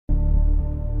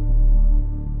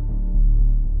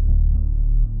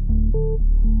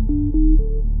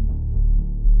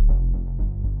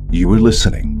You are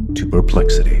listening to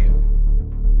Perplexity.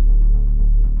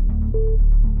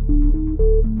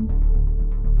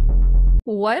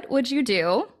 What would you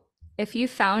do if you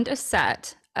found a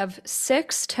set of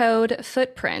six-toed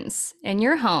footprints in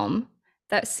your home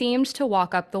that seemed to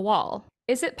walk up the wall?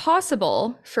 Is it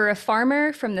possible for a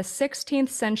farmer from the 16th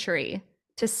century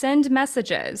to send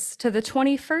messages to the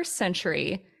 21st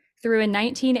century through a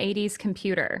 1980s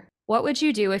computer? What would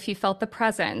you do if you felt the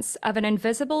presence of an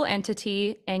invisible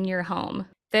entity in your home?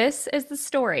 This is the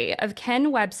story of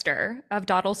Ken Webster of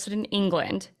Dodleston,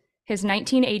 England, his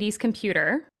 1980s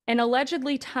computer, an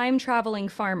allegedly time-traveling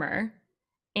farmer,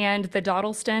 and the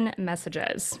Dodleston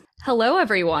Messages. Hello,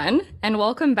 everyone, and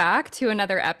welcome back to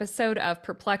another episode of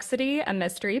Perplexity, a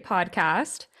mystery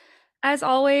podcast. As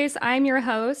always, I'm your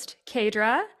host,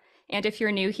 Kadra, and if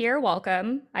you're new here,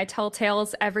 welcome. I tell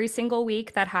tales every single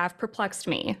week that have perplexed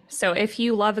me. So if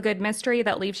you love a good mystery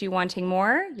that leaves you wanting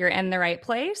more, you're in the right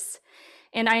place.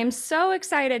 And I am so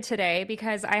excited today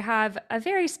because I have a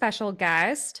very special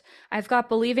guest. I've got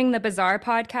Believing the Bizarre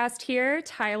podcast here,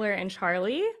 Tyler and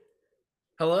Charlie.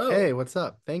 Hello. Hey, what's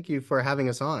up? Thank you for having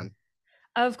us on.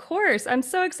 Of course. I'm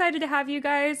so excited to have you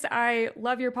guys. I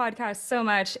love your podcast so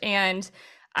much. And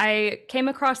I came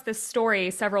across this story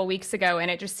several weeks ago,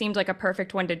 and it just seemed like a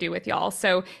perfect one to do with y'all.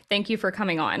 So thank you for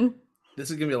coming on. This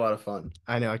is gonna be a lot of fun.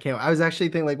 I know. I was actually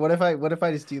thinking, like, what if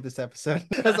I just do this episode?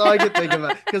 That's all I could think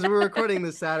about. Because we're recording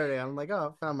this Saturday. I'm like,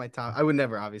 oh, I found my time. I would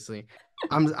never, obviously.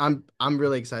 I'm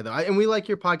really excited though. And we like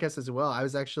your podcast as well. I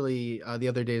was actually the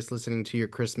other day just listening to your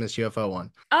Christmas UFO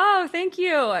one. Oh, thank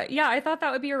you. Yeah, I thought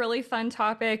that would be a really fun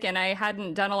topic, and I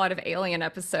hadn't done a lot of alien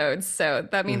episodes, so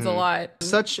that means a lot.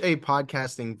 Such a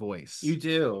podcasting voice. You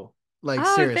do. Like,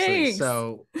 Oh, seriously. thanks.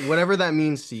 So whatever that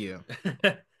means to you.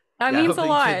 That means a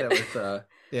lot.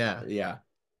 Yeah.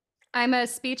 I'm a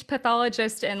speech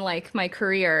pathologist in like my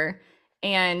career,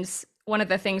 and one of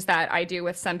the things that I do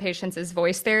with some patients is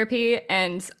voice therapy,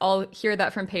 and I'll hear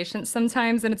that from patients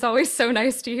sometimes, and it's always so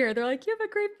nice to hear. They're like, you have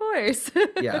a great voice.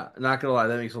 Yeah, not gonna lie,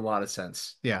 that makes a lot of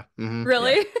sense. Yeah. Mm-hmm.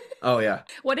 Really? Yeah. Oh yeah.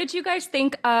 What did you guys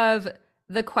think of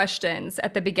the questions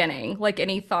at the beginning? Like,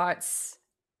 any thoughts?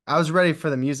 I was ready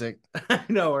for the music. I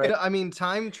know, right? I mean,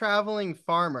 time traveling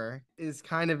farmer is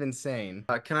kind of insane.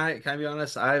 Can I be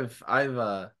honest?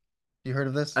 You heard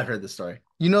of this? I've heard this story.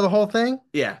 You know the whole thing?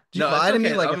 Yeah. Did you lie to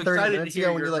me like I'm 30 excited minutes to hear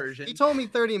ago when your you're like, version. he told me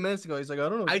 30 minutes ago. He's like, I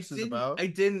don't know what this is about. I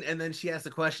didn't, and then she asked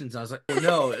the questions. And I was like, oh,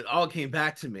 no, it all came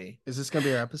back to me. Is this gonna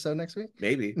be our episode next week?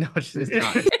 Maybe. No, it's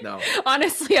not. No.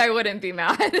 Honestly, I wouldn't be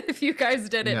mad if you guys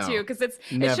did it No, too, because it's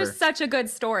never. just such a good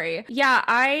story. Yeah,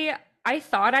 I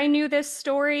thought I knew this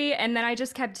story, and then I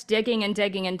just kept digging and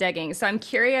digging and digging. So I'm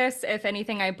curious if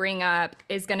anything I bring up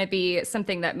is going to be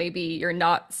something that maybe you're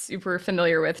not super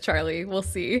familiar with, Charlie. We'll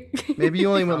see. Maybe you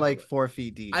only went like 4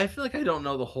 feet deep. I feel like I don't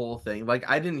know the whole thing. Like,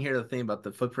 I didn't hear the thing about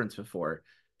the footprints before.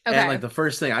 Okay. And like the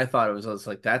first thing I thought it was, I was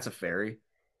like, that's a fairy.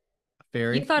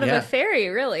 Fairy? You thought of a fairy,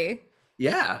 really?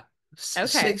 Yeah.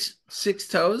 Okay. Six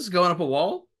toes going up a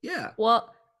wall? Yeah.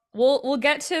 Well, we'll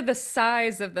get to the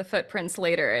size of the footprints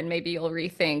later, and maybe you'll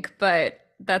rethink, but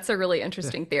that's a really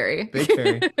interesting theory. Big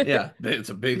fairy. Yeah, it's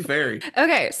a big fairy.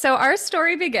 Okay, so our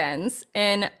story begins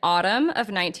in autumn of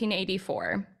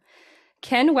 1984.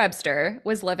 Ken Webster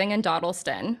was living in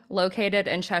Dodleston, located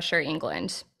in Cheshire,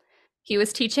 England. He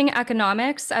was teaching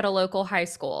economics at a local high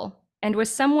school and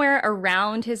was somewhere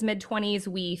around his mid-20s,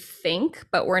 we think,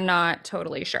 but we're not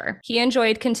totally sure. He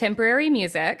enjoyed contemporary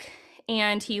music,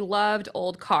 and he loved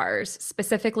old cars,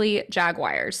 specifically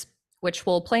Jaguars, which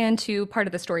will play into part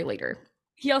of the story later.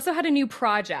 He also had a new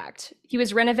project. He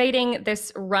was renovating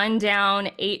this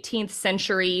rundown 18th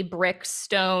century brick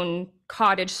stone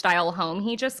cottage style home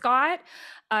he just got.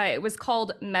 It was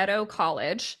called Meadow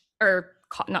Cottage,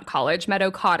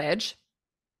 Meadow Cottage.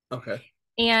 Okay.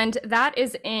 And that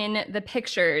is in the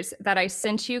pictures that I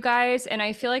sent you guys. And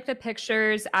I feel like the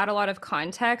pictures add a lot of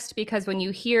context, because when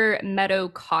you hear Meadow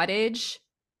Cottage,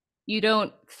 you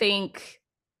don't think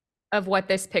of what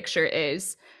this picture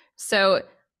is. So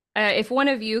if one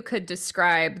of you could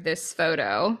describe this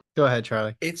photo. Go ahead,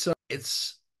 Charlie.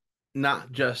 It's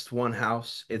not just one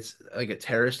house. It's like a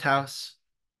terraced house.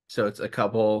 So it's a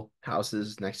couple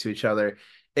houses next to each other.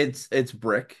 It's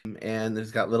brick, and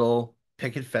it's got little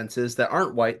picket fences that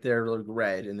aren't white. They're like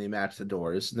red, and they match the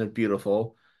doors, and they're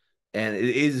beautiful. And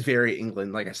it is very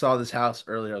England. Like, I saw this house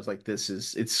earlier. I was like,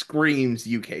 it screams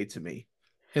UK to me.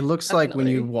 It looks like when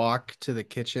you Definitely. walk to the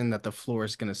kitchen that the floor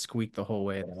is going to squeak the whole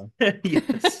way though.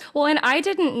 Yes. Well, and I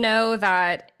didn't know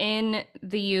that in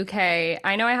the UK.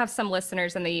 I know I have some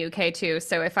listeners in the UK too,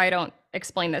 so if I don't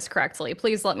explain this correctly,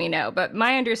 please let me know. But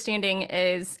my understanding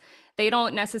is they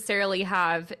don't necessarily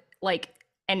have like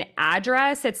an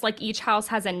address. It's like each house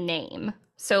has a name.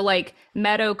 So like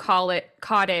Meadow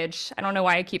Cottage, I don't know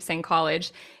why I keep saying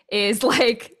college, is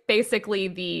like basically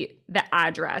the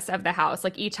address of the house.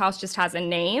 Like each house just has a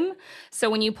name. So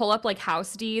when you pull up like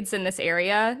house deeds in this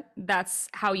area, that's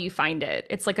how you find it.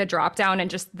 It's like a drop down and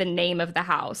just the name of the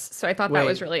house. So I thought that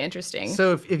was Wait, really interesting.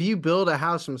 So if you build a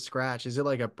house from scratch, is it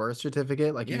like a birth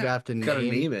certificate? Like you Yeah, have to gotta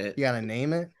name name it. You gotta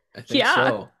name it? I think Yeah.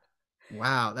 so.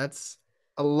 Wow, that's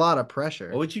a lot of pressure.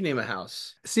 What would you name a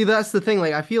house? See, that's the thing.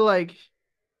 Like I feel like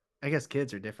I guess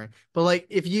kids are different. But like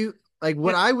if you like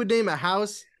what I would name a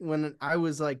house when I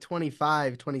was like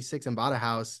 25, 26 and bought a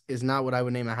house is not what I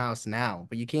would name a house now.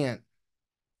 But you can't.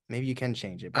 Maybe you can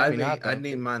change it. Probably not, I'd though.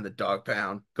 name mine the Dog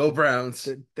Pound. Go Browns.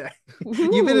 You've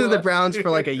been into the Ooh. Browns for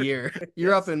like a year.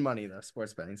 You're Yes. up in money though,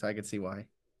 sports betting, so I could see why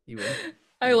you would.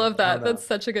 I love I that. don't know. That's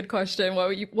such a good question.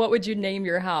 What would you name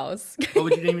your house? What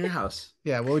would you name your house?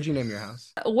 Yeah, what would you name your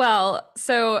house? Well,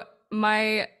 so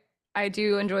I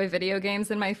do enjoy video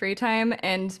games in my free time,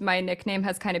 and my nickname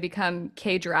has kind of become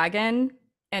K Dragon.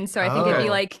 And so I think it'd be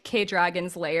Oh. like K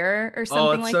Dragon's Lair or Oh,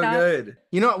 something it's like so that. good.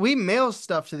 You know, we mail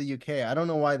stuff to the UK. I don't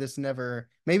know why this never.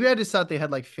 Maybe I just thought they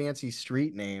had like fancy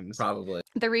street names. Probably.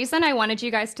 The reason I wanted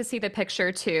you guys to see the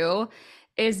picture too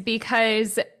is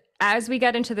because as we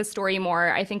get into the story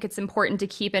more, I think it's important to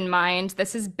keep in mind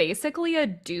this is basically a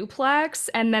duplex,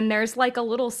 and then there's like a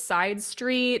little side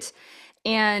street,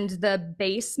 and the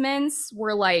basements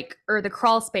were like, or the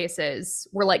crawl spaces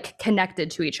were like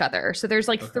connected to each other. So there's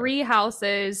like Okay. 3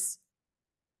 houses.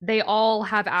 They all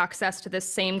have access to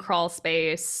this same crawl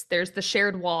space. There's the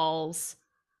shared walls.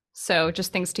 So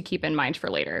just things to keep in mind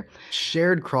for later.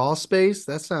 Shared crawl space?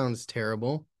 That sounds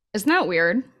terrible. Isn't that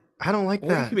weird? I don't like Or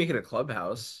you that. can make it a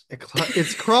clubhouse.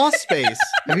 It's crawl space.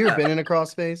 Have you ever been in a crawl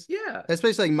space? Yeah. That's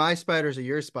basically like my spiders are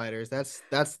your spiders. That's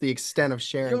the extent of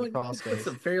sharing You the crawl put space.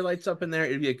 some fairy lights up in there.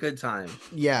 It'd be a good time.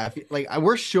 Yeah,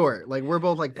 we're short. Like we're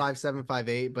both like 5'7",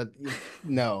 5'8", but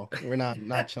no, we're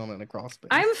not chilling in a crawl space.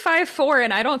 I'm 5'4",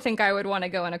 and I don't think I would want to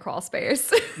go in a crawl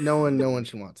space. No one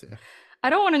should want to. I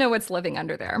don't want to know what's living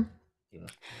under there. Yeah.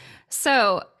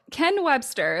 So Ken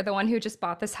Webster, the one who just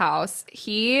bought this house,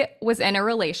 he was in a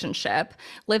relationship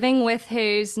living with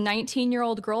his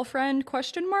 19-year-old girlfriend,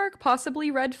 question mark,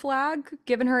 possibly red flag,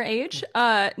 given her age,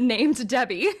 named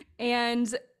Debbie.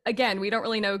 And again, we don't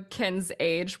really know Ken's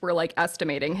age. We're like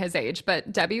estimating his age,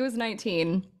 but Debbie was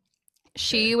 19.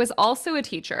 She was also a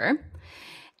teacher.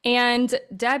 And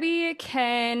Debbie,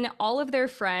 Ken, all of their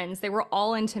friends, they were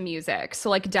all into music. So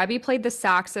like Debbie played the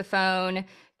saxophone.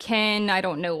 Ken, I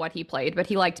don't know what he played, but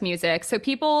he liked music. So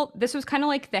this was kind of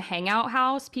like the hangout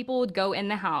house. People would go in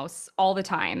the house all the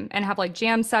time and have like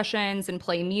jam sessions and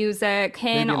play music.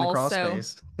 Ken Maybe in the also, crawl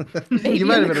space. Maybe You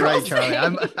might in have the been right, crawl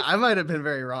Charlie. space. I might have been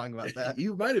very wrong about that.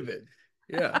 You might have been.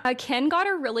 Yeah. Ken got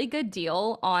a really good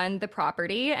deal on the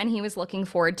property, and he was looking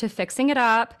forward to fixing it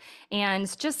up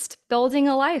and just building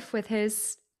a life with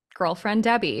his girlfriend,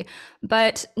 Debbie.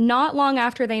 But not long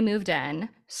after they moved in,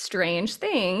 strange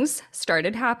things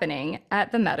started happening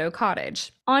at the Meadow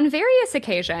Cottage. On various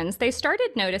occasions, they started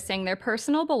noticing their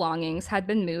personal belongings had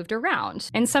been moved around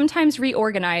and sometimes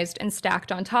reorganized and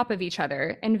stacked on top of each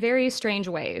other in very strange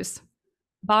ways.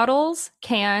 Bottles,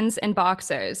 cans, and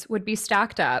boxes would be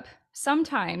stacked up,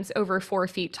 sometimes over 4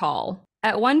 feet tall.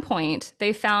 At one point,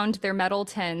 they found their metal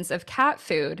tins of cat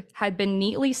food had been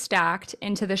neatly stacked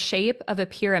into the shape of a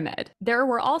pyramid. There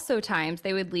were also times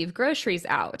they would leave groceries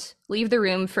out, leave the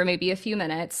room for maybe a few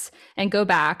minutes, and go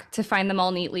back to find them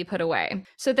all neatly put away.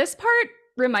 So this part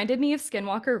reminded me of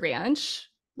Skinwalker Ranch,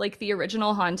 like the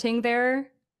original haunting there.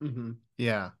 Mm-hmm.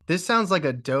 Yeah. This sounds like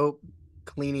a dope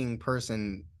cleaning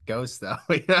person ghost though.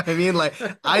 You know what I mean? Like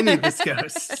I need this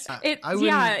ghost.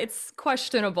 It's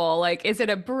questionable. Like, is it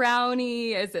a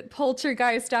brownie? Is it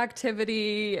poltergeist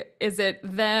activity? Is it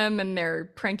them and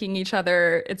they're pranking each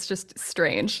other? It's just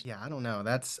strange. Yeah, I don't know.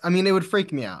 It would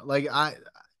freak me out. Like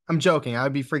I'm joking. I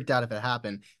would be freaked out if it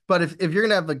happened. But if you're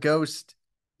gonna have a ghost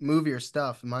move your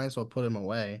stuff, might as well put him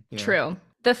away. You know? True.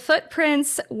 The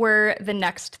footprints were the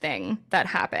next thing that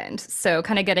happened. So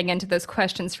kind of getting into those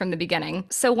questions from the beginning.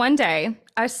 So one day,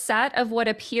 a set of what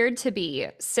appeared to be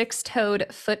 6-toed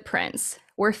footprints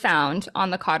were found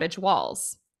on the cottage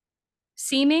walls,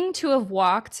 seeming to have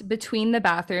walked between the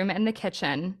bathroom and the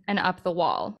kitchen and up the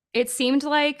wall. It seemed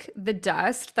like the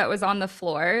dust that was on the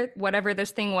floor, whatever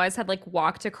this thing was, had like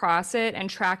walked across it and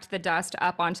tracked the dust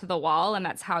up onto the wall. And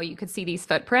that's how you could see these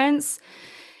footprints.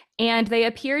 And they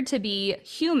appeared to be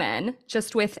human,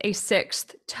 just with a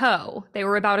 6th toe. They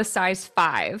were about a size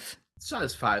 5.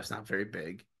 Size 5's not very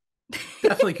big.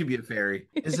 Definitely could be a fairy.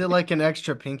 Is it like an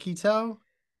extra pinky toe?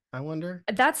 I wonder.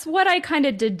 That's what I kind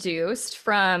of deduced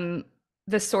from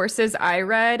the sources I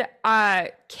read.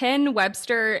 Ken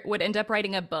Webster would end up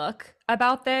writing a book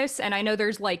about this. And I know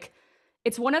there's like,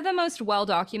 it's one of the most well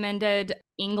documented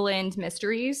England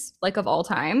mysteries, like of all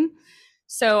time.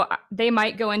 So they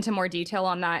might go into more detail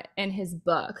on that in his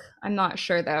book. I'm not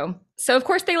sure though. So of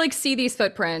course they like see these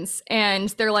footprints and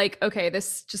they're like, okay,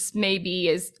 this just maybe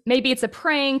it's a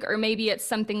prank or maybe it's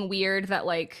something weird that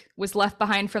like was left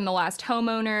behind from the last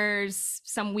homeowners,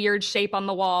 some weird shape on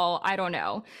the wall. I don't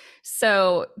know.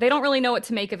 So they don't really know what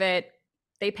to make of it.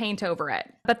 They paint over it.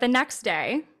 But the next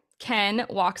day, Ken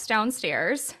walks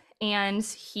downstairs and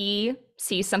he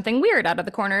sees something weird out of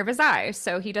the corner of his eye.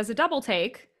 So he does a double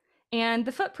take and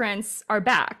the footprints are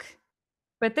back.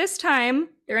 But this time,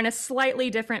 they're in a slightly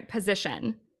different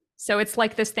position. So it's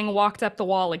like this thing walked up the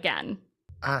wall again.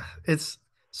 It's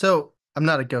so I'm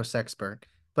not a ghost expert,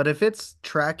 but if it's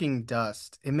tracking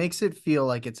dust, it makes it feel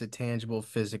like it's a tangible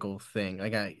physical thing.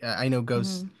 Like I know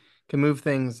ghosts can move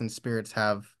things and spirits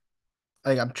have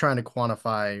like I'm trying to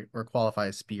quantify or qualify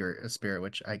a spirit,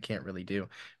 which I can't really do.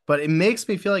 But it makes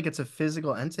me feel like it's a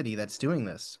physical entity that's doing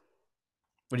this.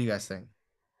 What do you guys think?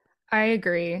 I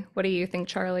agree. What do you think,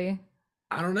 Charlie?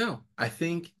 I don't know. I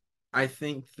think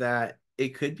that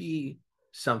it could be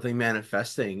something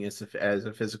manifesting as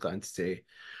a physical entity.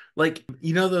 Like,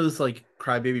 you know those like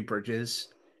crybaby bridges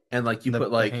and like you The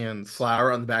put like hands.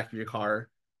 flour on the back of your car.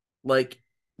 Like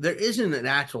there isn't an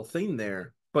actual thing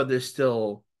there, but there's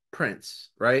still prints,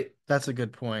 right? That's a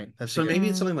good point. That's a So good. maybe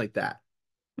it's something like that.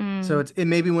 So it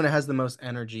maybe when it has the most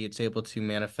energy, it's able to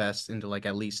manifest into like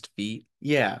at least feet.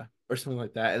 Yeah, or something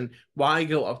like that. And why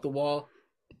go up the wall?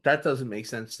 That doesn't make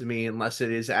sense to me unless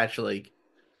it is actually like,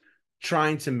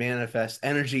 trying to manifest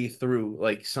energy through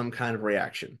like some kind of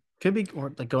reaction. Could be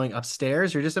or like going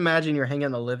upstairs, or just imagine you're hanging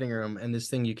in the living room and this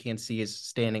thing you can't see is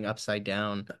standing upside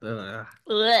down. Ugh.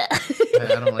 I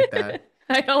don't like that.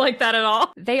 I don't like that at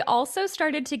all. They also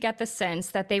started to get the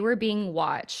sense that they were being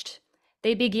watched.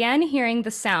 They began hearing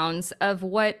the sounds of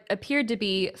what appeared to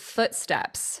be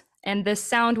footsteps, and this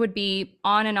sound would be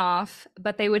on and off,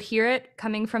 but they would hear it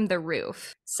coming from the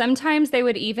roof. Sometimes they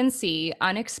would even see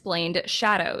unexplained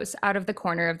shadows out of the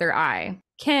corner of their eye.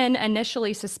 Ken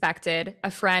initially suspected a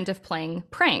friend of playing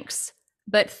pranks,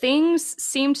 but things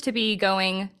seemed to be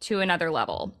going to another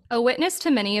level. A witness to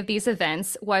many of these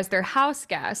events was their house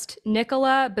guest,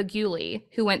 Nicola Baguli,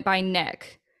 who went by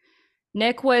Nick.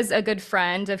 Nick was a good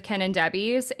friend of Ken and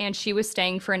Debbie's, and she was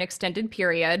staying for an extended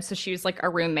period, so she was like a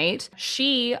roommate.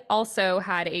 She also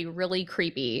had a really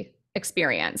creepy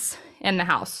experience in the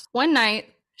house. One night,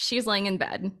 she's laying in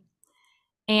bed,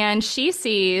 and she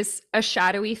sees a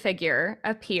shadowy figure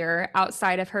appear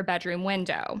outside of her bedroom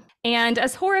window. And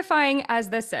as horrifying as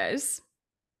this is,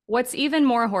 what's even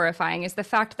more horrifying is the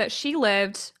fact that she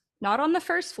lived not on the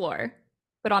first floor,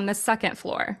 but on the second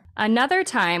floor. Another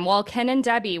time, while Ken and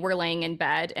Debbie were laying in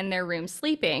bed in their room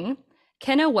sleeping,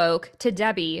 Ken awoke to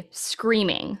Debbie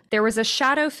screaming. There was a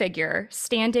shadow figure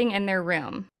standing in their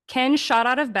room. Ken shot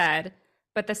out of bed,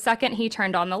 but the second he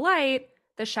turned on the light,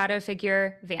 the shadow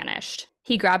figure vanished.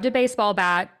 He grabbed a baseball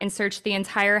bat and searched the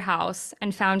entire house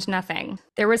and found nothing.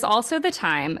 There was also the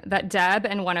time that Deb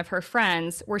and one of her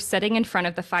friends were sitting in front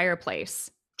of the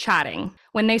fireplace, chatting,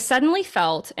 when they suddenly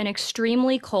felt an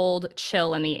extremely cold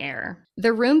chill in the air.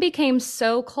 The room became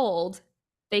so cold,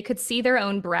 they could see their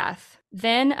own breath.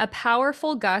 Then a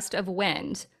powerful gust of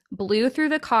wind blew through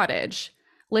the cottage,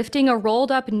 lifting a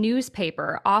rolled up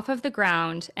newspaper off of the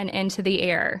ground and into the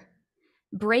air,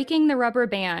 breaking the rubber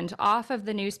band off of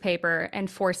the newspaper and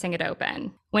forcing it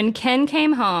open. When Ken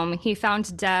came home, he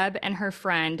found Deb and her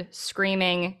friend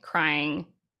screaming, crying,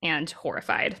 and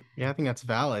horrified. Yeah, I think that's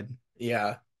valid.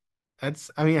 Yeah.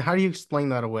 I mean, how do you explain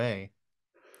that away?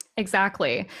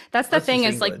 Exactly. That's the thing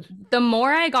is like the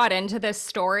more I got into this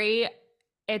story,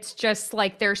 it's just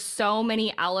like there's so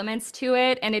many elements to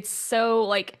it. And it's so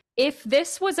like, if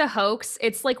this was a hoax,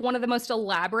 it's like one of the most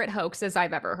elaborate hoaxes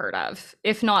I've ever heard of,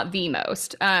 if not the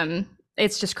most.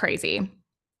 It's just crazy.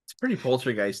 It's pretty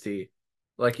poltergeisty.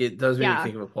 Like it does make me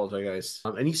think of a poltergeist.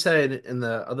 And you said, and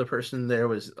the other person there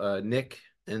was Nick,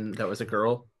 and that was a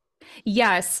girl.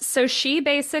 Yes. So she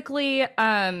basically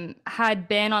had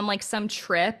been on like some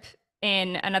trip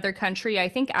in another country, I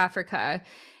think Africa.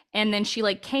 And then she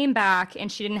like came back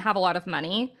and she didn't have a lot of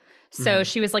money. So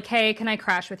she was like, hey, can I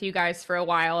crash with you guys for a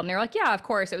while? And they're like, yeah, of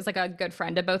course. It was like a good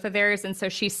friend of both of theirs. And so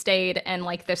she stayed in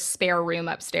like this spare room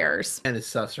upstairs. And it's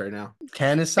sus right now.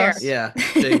 Ken is Fair. sus. Yeah,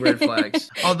 big red flags.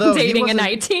 Although he Dating a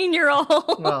wasn't-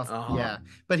 19-year-old. Well, Uh-huh. yeah,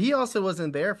 but he also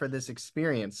wasn't there for this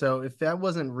experience. So if that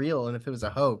wasn't real and if it was a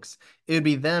hoax, it would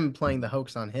be them playing the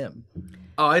hoax on him.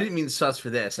 Oh, I didn't mean sus for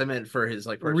this. I meant for his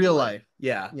like personal Real life.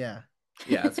 Yeah, Yeah.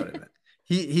 yeah, that's what I meant.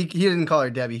 He didn't call her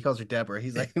Debbie. He calls her Deborah.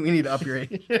 He's like, we need to up your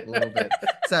age a little bit.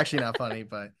 It's actually not funny,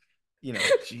 but you know.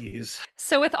 Jeez.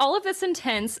 So, with all of this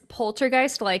intense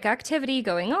poltergeist like activity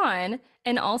going on,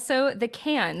 and also the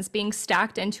cans being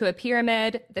stacked into a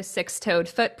pyramid, the six-toed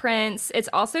footprints, it's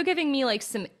also giving me like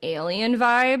some alien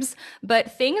vibes,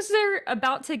 but things are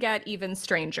about to get even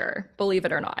stranger, believe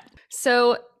it or not.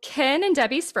 So, Ken and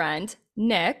Debbie's friend,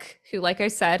 Nick, who, like I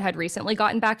said, had recently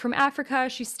gotten back from Africa,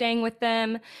 she's staying with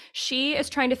them. She is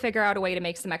trying to figure out a way to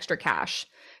make some extra cash.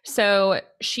 So,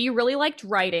 she really liked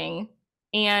writing.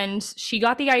 And she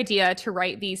got the idea to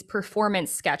write these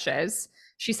performance sketches.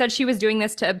 She said she was doing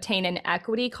this to obtain an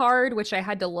equity card, which I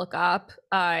had to look up.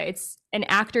 It's an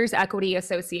Actors Equity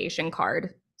Association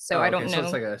card. So I don't know. So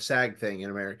it's like a SAG thing in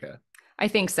America. I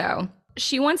think so.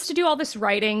 She wants to do all this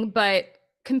writing, but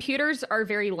computers are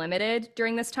very limited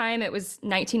during this time. It was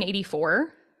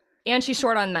 1984, and she's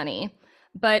short on money.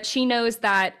 But she knows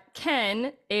that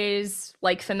Ken is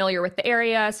like familiar with the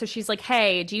area. So she's like,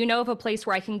 hey, do you know of a place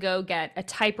where I can go get a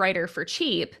typewriter for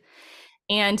cheap?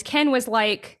 And Ken was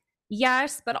like,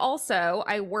 yes, but also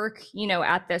I work,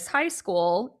 at this high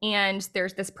school, and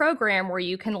there's this program where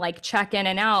you can like check in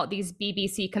and out these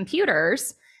BBC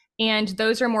computers, and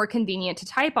those are more convenient to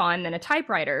type on than a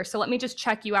typewriter. So let me just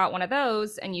check you out one of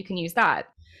those and you can use that.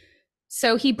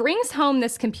 So he brings home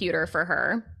this computer for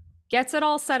her, gets it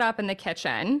all set up in the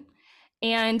kitchen,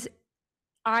 and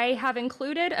I have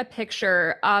included a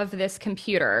picture of this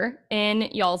computer in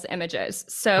y'all's images.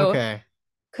 So Okay.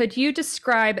 could you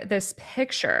describe this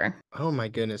picture? Oh my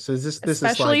goodness. So this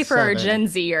Especially is for slide our 7. Gen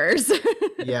Zers.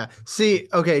 Yeah. See,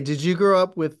 okay, did you grow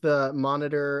up with the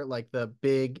monitor, like the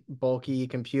big bulky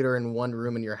computer in one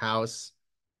room in your house?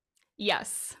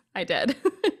 Yes, I did.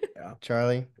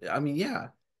 Charlie? I mean, yeah.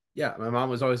 Yeah, my mom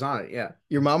was always on it. Yeah,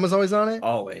 Your mom was always on it?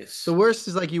 always. The worst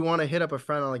is like you want to hit up a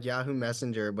friend on like Yahoo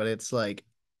Messenger, but it's like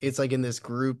in this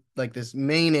group, like this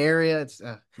main area. It's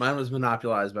Mine was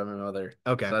monopolized by my mother.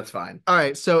 okay. So that's fine. All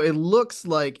right, so it looks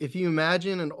like if you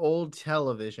imagine an old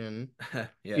television, Yeah.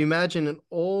 you imagine an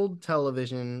old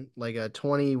television, like a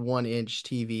 21-inch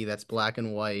TV that's black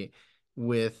and white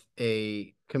with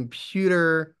a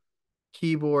computer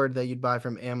keyboard that you'd buy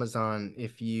from Amazon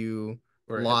if you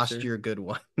Or a lost hipster. your good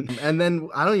one. And then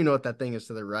I don't even know what that thing is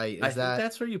to the right. I Is think that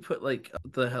that's where you put like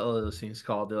the hell are those things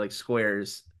called? They're like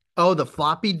squares. oh, the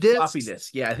floppy disk? Floppy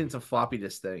disk. Yeah, I think it's a floppy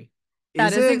disk thing.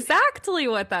 That is it? exactly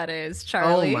what that is, Oh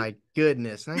Charlie. my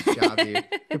goodness. Nice job, dude.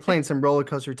 You're playing some roller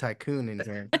coaster tycoon in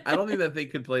here. I don't think that thing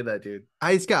could play that, dude.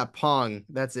 I just got Pong.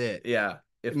 That's it. Yeah.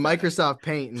 If Microsoft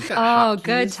Paint. And Oh, hotkeys,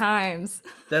 good times.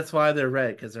 That's why they're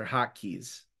red, because they're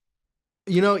hotkeys.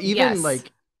 even Yes.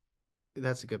 like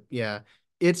that's a good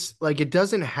it's like it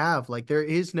doesn't have like there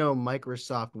is no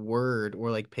Microsoft Word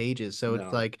or like Pages. So No.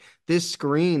 it's like this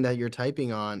screen that you're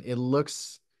typing on, it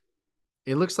looks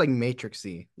like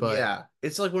Matrixy, but Yeah.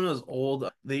 It's like one of those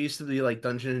old, they used to be like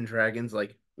Dungeons and Dragons,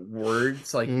 like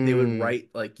words, like they would write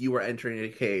like you were entering a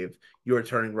cave, you were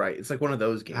turning right. It's like one of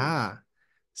those games.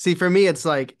 See, for me, it's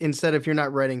like instead if you're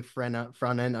not writing front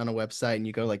end on a website and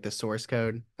you go like the source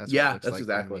code, that's what it Yeah, looks that's like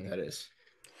exactly for what me. that is.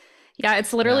 Yeah,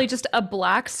 it's literally Yeah. just a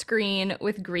black screen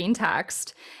with green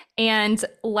text. And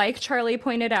like Charlie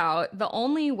pointed out, the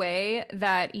only way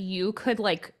that you could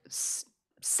like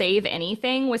save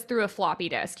anything was through a floppy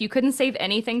disk. You couldn't save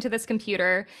anything to this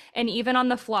computer. And even on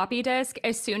the floppy disk,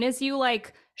 as soon as you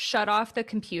like shut off the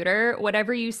computer,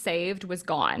 whatever you saved was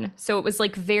gone. So it was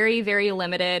like very, very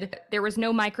limited. There was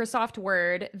no Microsoft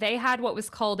Word. They had what was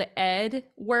called Ed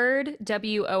Word,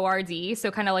 WORD.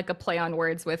 So kind of like a play on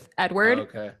words with Edward.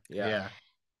 Okay. Yeah.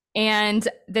 And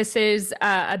this is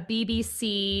a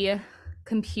BBC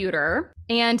computer.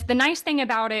 And the nice thing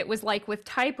about it was like with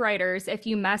typewriters, if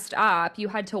you messed up, you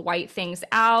had to white things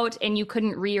out and you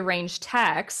couldn't rearrange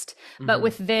text. But Mhm.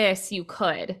 with this, you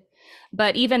could.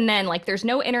 But even then, like there's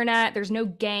no internet, there's no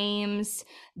games.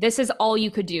 This is all you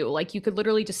could do. Like you could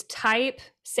literally just type,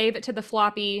 save it to the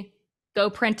floppy, go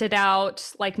print it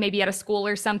out, like maybe at a school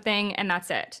or something, and that's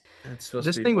it. It's supposed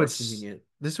This to be thing more would convenient.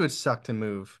 this would suck to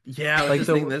move. Yeah, Like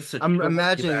like the- that's such I'm a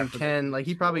imagining bad for the Ken, like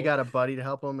he probably control. got a buddy to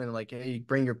help him and like, hey,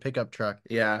 bring your pickup truck.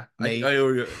 Yeah, Mate. I owe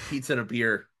you pizza and a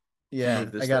beer. Yeah,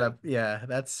 move this I gotta. thing. Yeah,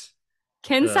 that's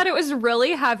Ken said it was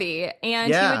really heavy, and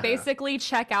he Yeah. would basically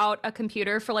check out a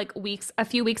computer for like a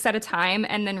few weeks at a time,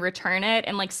 and then return it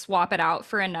and like swap it out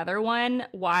for another one.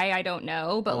 Why, I don't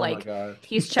know, but Oh my like God.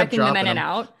 he's He kept checking them in dropping and them.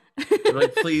 out. I'm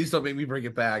like, please don't make me bring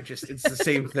it back. Just it's the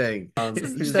same thing. It's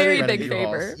a You said very it- big it-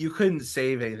 favor. You couldn't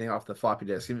save anything off the floppy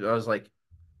disk. I was like,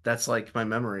 that's like my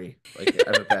memory. Like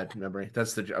I have a bad memory.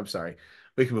 I'm sorry.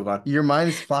 We can move on. Your mind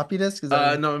is floppy disk? Is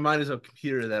that No, mine is a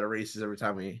computer that erases every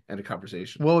time we end a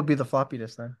conversation. what would be the floppy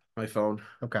disk then? My phone.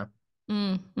 Okay.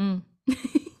 Mm.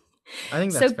 I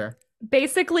think So that's fair.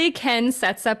 basically, Ken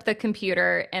sets up the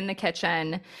computer in the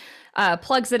kitchen,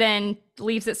 plugs it in,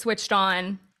 leaves it switched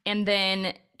on, and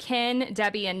then Ken,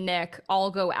 Debbie, and Nick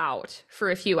all go out for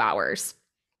a few hours.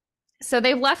 So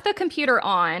they've left the computer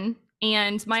on,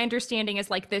 and my understanding is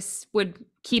like this would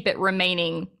keep it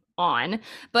remaining on,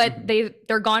 but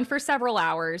they're gone for several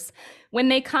hours. When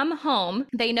they come home,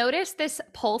 they notice this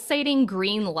pulsating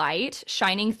green light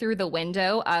shining through the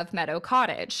window of Meadow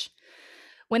Cottage.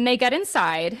 When they get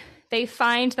inside, they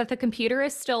find that the computer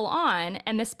is still on,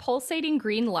 and this pulsating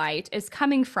green light is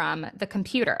coming from the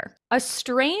computer. A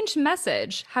strange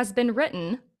message has been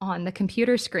written on the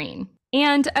computer screen.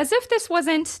 And as if this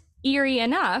wasn't eerie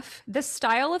enough, the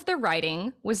style of the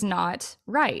writing was not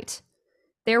right.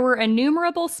 There were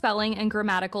innumerable spelling and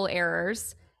grammatical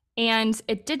errors, and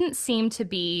it didn't seem to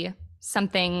be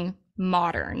something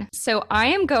modern. So I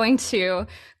am going to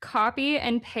copy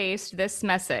and paste this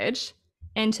message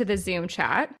into the Zoom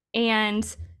chat.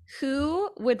 And who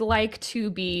would like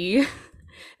to be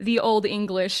the old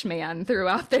English man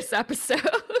throughout this episode?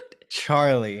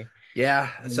 Charlie. Yeah,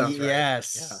 that sounds right.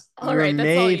 Yes. Yeah. All You're right,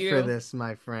 that's all made you. for this,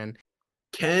 my friend.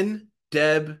 Ken,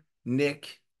 Deb,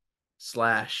 Nick,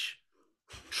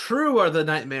 / true are the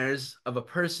nightmares of a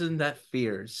person that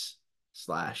fears,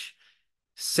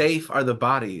 / safe are the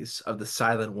bodies of the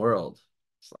silent world,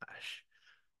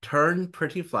 / turn,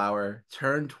 pretty flower,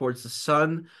 turn towards the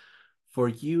sun, for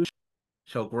you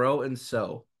shall grow and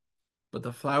sow, but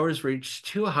the flowers reach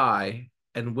too high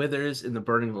and withers in the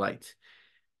burning light.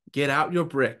 Get out your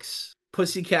bricks.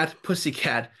 Pussycat,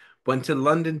 pussycat, went to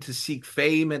London to seek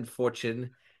fame and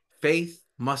fortune. Faith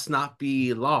must not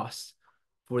be lost,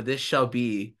 for this shall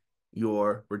be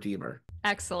your redeemer.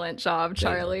 Excellent job,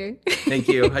 Charlie. Thank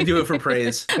you. I do it for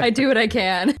praise. I do what I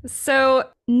can. So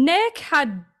Nick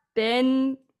had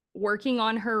been working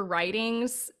on her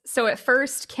writings. So at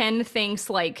first, Ken thinks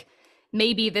like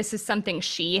maybe this is something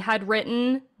she had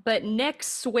written, but Nick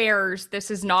swears this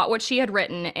is not what she had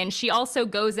written. And she also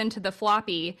goes into the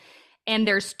floppy and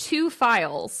there's 2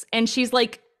 files. And she's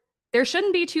like, there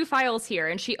shouldn't be 2 files here.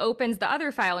 And she opens the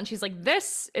other file and she's like,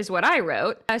 this is what I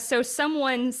wrote. So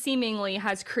someone seemingly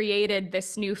has created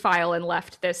this new file and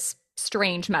left this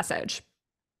strange message.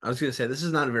 I was going to say, this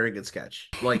is not a very good sketch.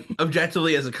 Like,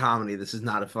 objectively as a comedy, this is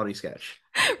not a funny sketch.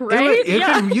 Right?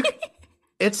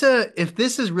 If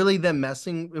this is really them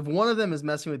messing, if one of them is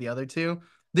messing with the other two,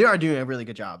 they are doing a really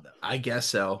good job, though. I guess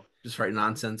so. Just write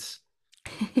nonsense.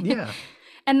 Yeah.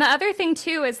 And the other thing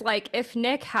too is like, if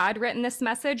Nick had written this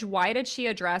message, why did she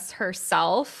address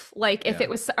herself? Like if it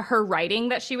was her writing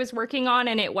that she was working on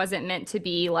and it wasn't meant to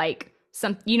be like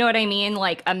some, you know what I mean?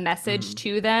 Like a message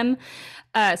to them.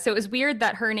 So it was weird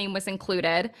that her name was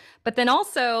included, but then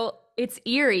also it's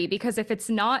eerie because if it's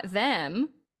not them,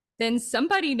 then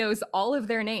somebody knows all of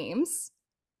their names.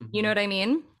 You know what I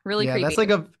mean? Really creepy. That's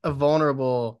like a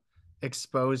vulnerable,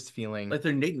 exposed feeling. Like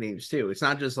their nicknames too. It's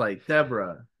not just like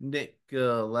Deborah,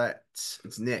 Nicolette.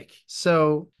 It's Nick.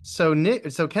 So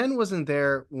Ken wasn't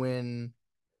there when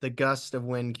the gust of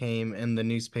wind came and the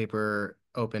newspaper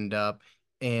opened up,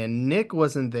 and Nick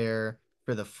wasn't there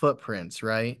for the footprints,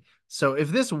 right? So if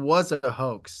this was a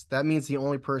hoax, that means the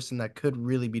only person that could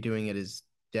really be doing it is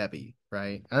Debbie,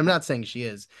 right? I'm not saying she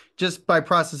is. Just by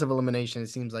process of elimination, it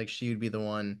seems like she would be the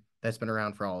one that's been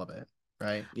around for all of it,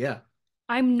 right? Yeah.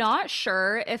 I'm not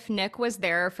sure if Nick was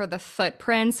there for the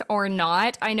footprints or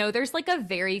not. I know there's like a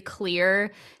very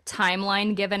clear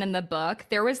timeline given in the book.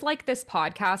 There was like this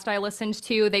podcast I listened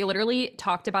to. They literally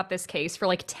talked about this case for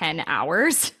like 10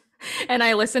 hours. And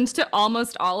I listened to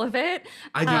almost all of it.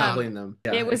 I do not blame them.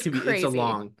 Yeah, it was it's crazy. a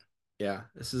long. Yeah,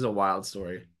 this is a wild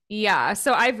story. Yeah,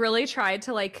 so I've really tried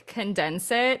to like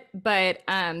condense it, but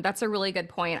that's a really good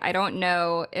point. I don't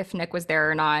know if Nick was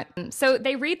there or not. So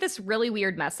they read this really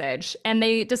weird message and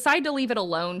they decide to leave it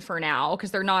alone for now because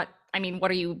they're not, I mean,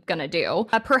 what are you gonna do?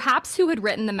 Perhaps who had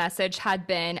written the message had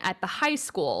been at the high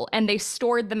school and they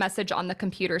stored the message on the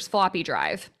computer's floppy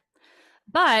drive.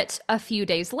 But a few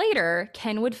days later,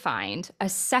 Ken would find a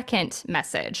second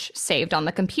message saved on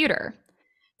the computer.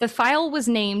 The file was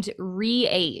named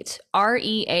Reate,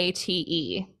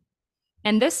 Reate.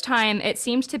 And this time it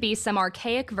seems to be some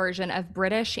archaic version of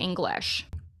British English.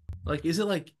 Like, is it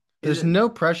like? There's no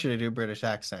pressure to do a British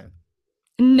accent.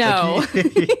 No,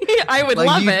 I would Like,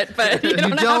 love it, but you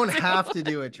don't have to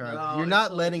do it, Charlie. No, You're it's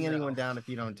not like, letting no. anyone down if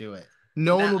you don't do it.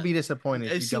 No one will be disappointed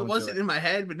if you So don't it do wasn't it. in my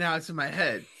head, but now it's in my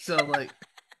head. So like,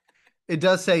 It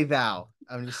does say thou.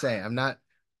 I'm just saying. I'm not.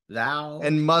 thou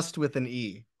And must with an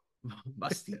E.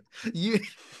 musty. You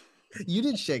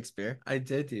did Shakespeare. I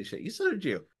did do shit. You so did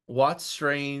you. What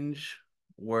strange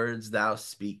words thou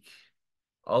speak.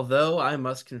 Although I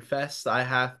must confess I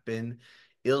have been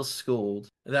ill-schooled,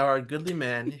 thou art a goodly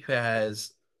man who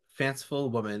has fanciful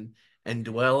woman and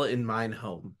dwell in mine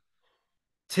home.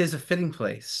 'Tis a fitting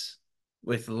place,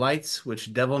 with lights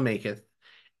which devil maketh,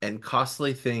 and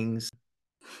costly things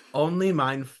only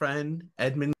mine friend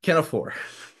Edmund can afford,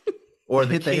 or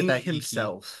the Hit king that E key.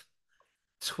 himself.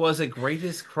 'Twas a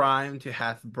greatest crime to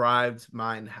hath bribed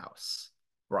mine house.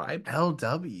 Bribed?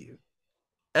 LW.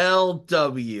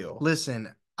 LW.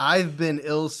 Listen, I've been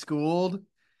ill-schooled.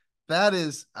 That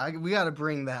is, we got to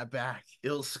bring that back.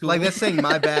 Ill-schooled. Like, that's saying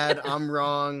my bad, I'm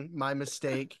wrong, my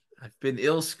mistake. I've been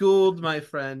ill-schooled, my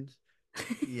friend.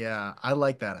 Yeah, I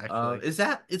like that actually.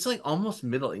 It's like almost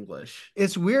Middle English.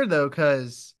 It's weird though,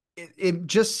 because it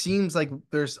just seems like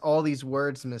there's all these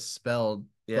words misspelled,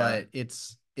 but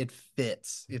it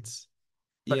fits.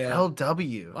 But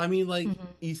LW. I mean, like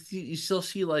you still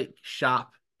see like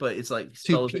shop, but it's like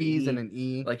Two P's and an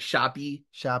E. like shoppy.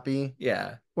 Shoppy.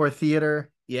 Yeah. Or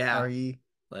theater. Yeah. RE.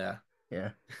 Yeah. Yeah.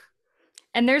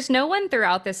 And there's no one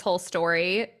throughout this whole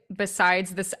story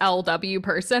besides this LW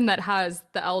person that has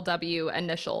the LW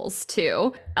initials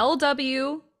too.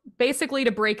 LW, basically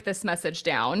to break this message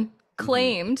down,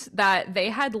 claimed that they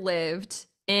had lived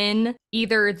in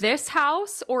either this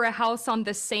house or a house on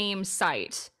the same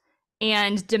site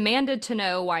and demanded to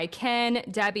know why Ken,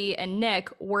 Debbie, and Nick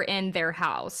were in their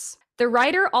house. The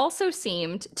writer also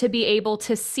seemed to be able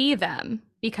to see them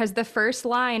because the first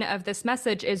line of this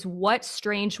message is, "What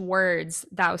strange words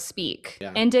thou speak,"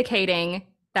 indicating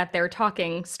that they're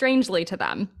talking strangely to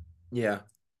them. Yeah.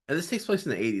 And this takes place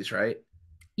in the 80s, right?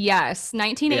 Yes,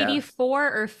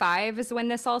 1984 or 5 is when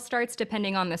this all starts,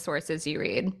 depending on the sources you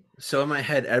read. So in my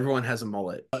head, everyone has a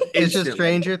mullet. It's just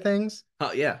Stranger Things.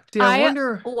 Oh, yeah. See, I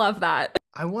wonder. Love that.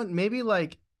 I want maybe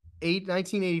like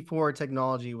 1984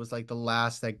 technology was like the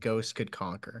last that ghosts could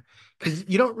conquer, because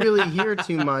you don't really hear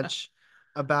too much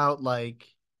about like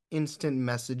instant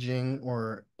messaging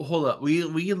or. Hold up, we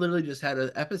literally just had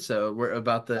an episode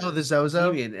about the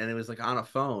Zozo, and it was like on a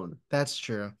phone. That's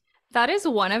true. That is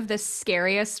one of the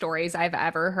scariest stories I've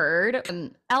ever heard.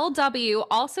 LW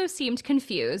also seemed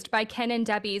confused by Ken and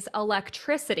Debbie's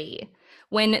electricity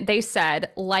when they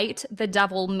said, "Light the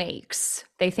devil makes."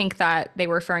 They think that they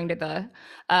were referring to the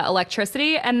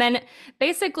electricity. And then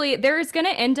basically there's going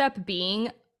to end up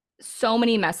being so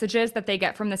many messages that they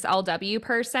get from this LW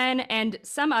person, and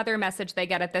some other message they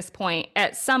get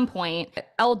at some point.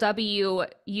 LW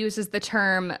uses the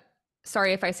term,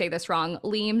 sorry if I say this wrong,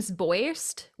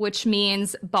 Liemsboist, which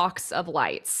means box of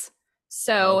lights.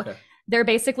 So they're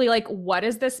basically like, what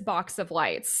is this box of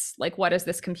lights? Like, what is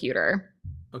this computer?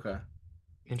 Okay.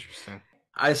 Interesting.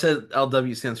 I said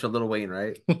LW stands for Little Wayne,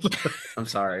 right? I'm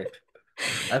sorry.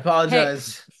 I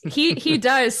apologize. Hey, he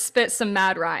does spit some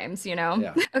mad rhymes, you know?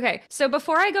 Yeah. Okay, so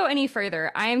before I go any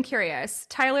further, I am curious.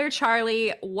 Tyler,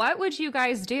 Charlie, what would you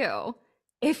guys do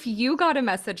if you got a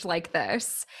message like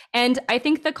this? And I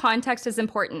think the context is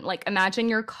important. Like, imagine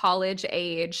you're college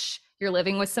age, you're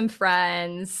living with some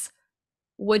friends.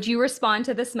 Would you respond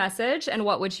to this message? And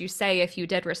what would you say if you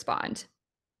did respond?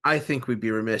 I think we'd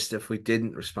be remiss if we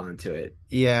didn't respond to it.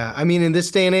 Yeah, I mean, in this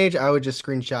day and age, I would just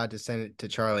screenshot to send it to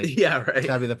Charlie. Yeah, right.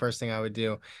 That'd be the first thing I would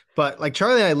do. But like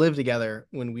Charlie and I lived together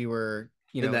when we were,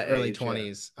 In that early age,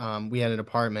 20s. We had an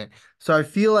apartment, so I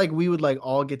feel like we would like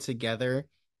all get together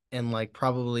and like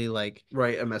probably like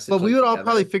write a message. But we like, would all together.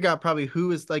 probably figure out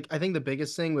who is like. I think the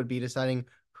biggest thing would be deciding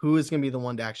who is going to be the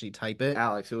one to actually type it.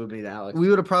 Alex. It would be Alex. We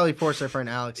would have probably forced our friend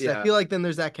Alex. Yeah. I feel like then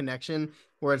there's that connection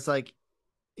where it's like,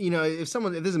 if this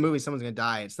is a movie, someone's gonna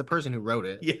die. It's the person who wrote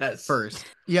it. Yes. First.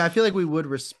 Yeah, I feel like we would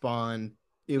respond.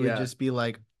 It would just be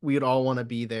like we would all want to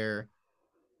be there.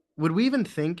 Would we even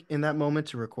think in that moment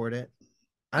to record it?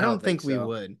 I don't think we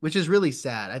would, which is really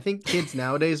sad. I think kids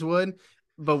nowadays would,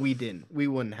 but we didn't. We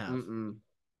wouldn't have.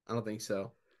 I don't think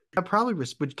so. I probably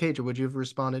would. Kate, would you have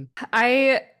responded?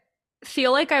 I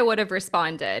feel like I would have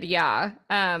responded, yeah.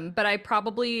 But I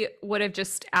probably would have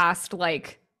just asked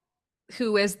like,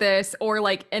 who is this? Or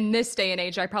like in this day and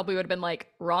age, I probably would have been like,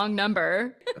 wrong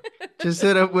number. Just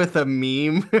hit up with a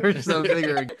meme or something,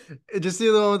 or just see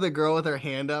the one with the girl with her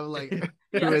hand up, like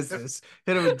Who is this?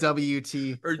 Hit him with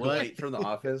WT. Or What? Dwight from The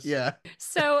Office. Yeah.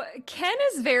 So Ken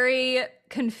is very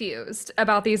confused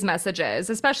about these messages,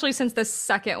 especially since the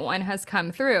second one has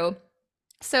come through.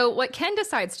 So what Ken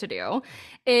decides to do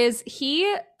is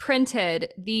he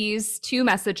printed these two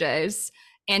messages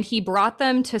and he brought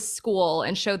them to school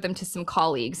and showed them to some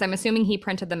colleagues. I'm assuming he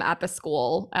printed them at the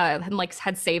school and like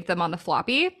had saved them on the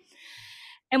floppy.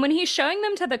 And when he's showing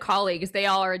them to the colleagues, they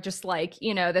all are just like,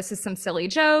 this is some silly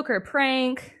joke or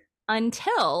prank,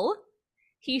 until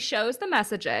he shows the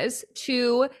messages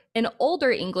to an older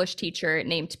English teacher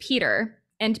named Peter.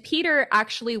 And Peter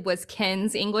actually was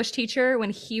Ken's English teacher when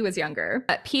he was younger.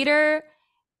 Peter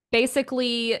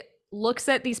basically looks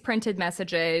at these printed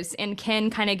messages, and Ken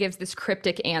kind of gives this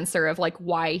cryptic answer of like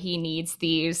why he needs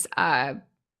these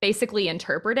basically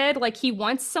interpreted. Like he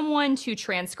wants someone to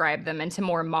transcribe them into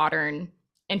more modern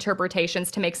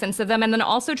interpretations to make sense of them, and then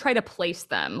also try to place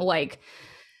them. Like,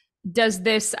 does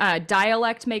this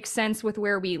dialect make sense with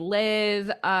where we live?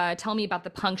 Tell me about the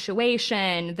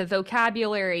punctuation, the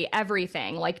vocabulary,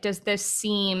 everything. Like, does this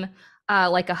seem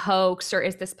like a hoax, or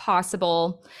is this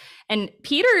possible? And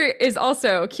Peter is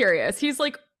also curious. He's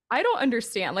like, I don't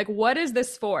understand. Like, what is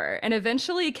this for? And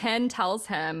eventually Ken tells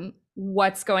him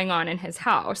what's going on in his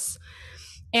house.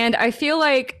 And I feel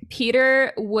like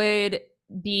Peter would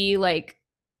be like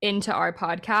into our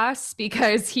podcast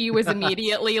because he was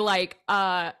immediately like,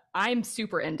 I'm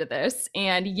super into this,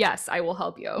 and yes, I will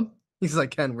help you. He's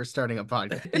like, Ken, we're starting a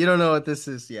podcast. You don't know what this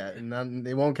is yet, and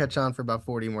they won't catch on for about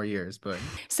 40 more years. But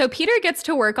so Peter gets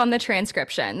to work on the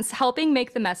transcriptions, helping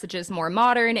make the messages more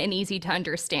modern and easy to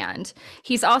understand.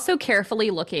 He's also carefully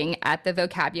looking at the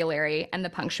vocabulary and the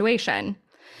punctuation.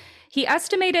 He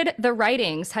estimated the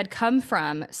writings had come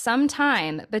from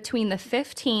sometime between the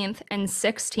 15th and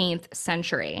 16th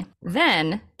century.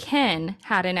 Then Ken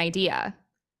had an idea.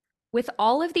 With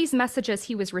all of these messages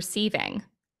he was receiving,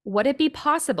 would it be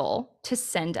possible to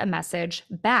send a message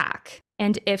back?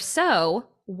 And if so,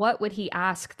 what would he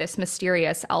ask this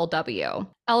mysterious LW?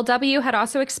 LW had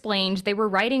also explained they were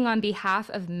writing on behalf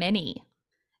of many.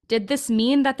 Did this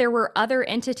mean that there were other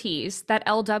entities that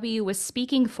LW was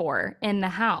speaking for in the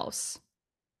house?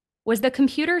 Was the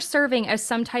computer serving as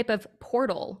some type of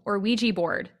portal or Ouija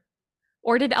board?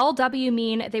 Or did LW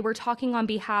mean they were talking on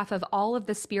behalf of all of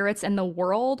the spirits in the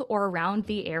world or around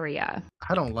the area?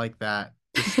 I don't like that.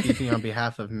 Just speaking on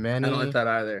behalf of many. I don't like that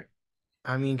either.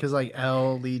 I mean, because like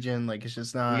L, Legion, like it's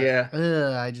just not. Yeah.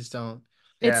 I just don't.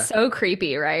 It's so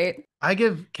creepy, right? I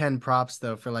give Ken props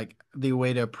though for like the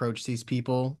way to approach these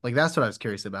people. Like that's what I was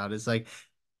curious about. Is like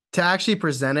to actually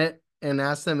present it and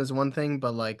ask them is one thing,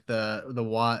 but like the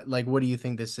what, like what do you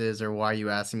think this is, or why are you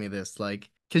asking me this? Like,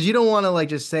 because you don't want to like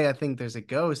just say I think there's a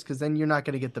ghost, because then you're not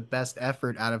going to get the best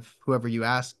effort out of whoever you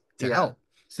ask to help.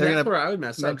 So that's where I would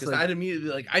mess up, because I'd immediately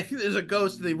be like, I think there's a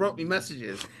ghost, and they wrote me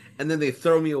messages, and then they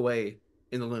throw me away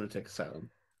in the lunatic asylum.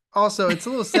 Also, it's a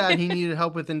little sad he needed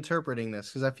help with interpreting this,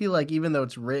 because I feel like even though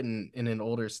it's written in an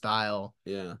older style,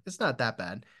 it's not that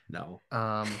bad. No.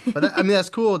 But I mean, that's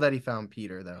cool that he found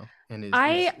Peter though, and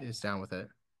is down with it.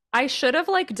 I should have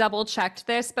like double checked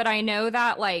this, but I know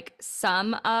that like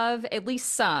at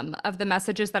least some of the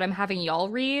messages that I'm having y'all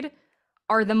read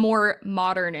are the more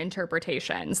modern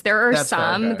interpretations. There are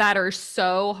some that are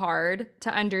so hard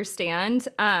to understand.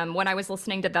 When I was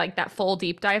listening to that full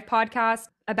deep dive podcast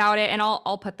about it, and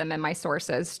I'll put them in my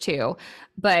sources too,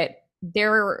 but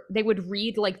they would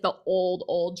read like the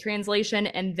old translation,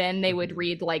 and then they would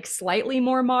read like slightly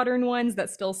more modern ones that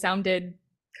still sounded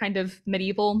kind of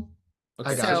medieval.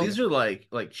 Okay, so these are like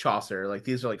Chaucer, like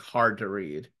these are like hard to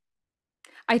read.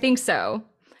 I think so.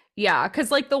 Yeah, because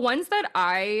like the ones that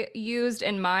I used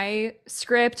in my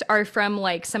script are from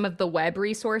like some of the web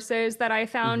resources that I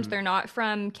found. They're not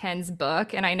from Ken's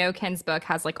book, and I know Ken's book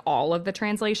has like all of the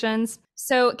translations.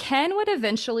 So Ken would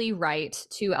eventually write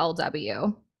to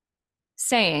LW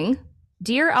saying,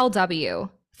 "Dear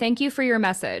LW, thank you for your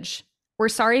message. We're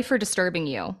sorry for disturbing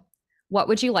you. What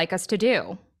would you like us to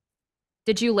do?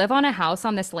 Did you live on a house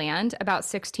on this land about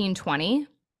 1620?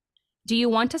 Do you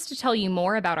want us to tell you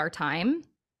more about our time?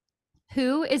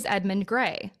 Who is Edmund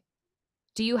Gray?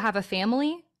 Do you have a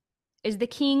family? Is the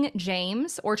king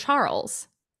James or Charles?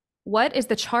 What is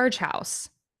the charge house?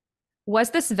 Was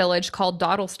this village called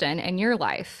Dodleston in your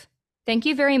life? Thank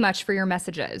you very much for your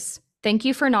messages. Thank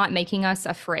you for not making us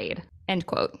afraid." End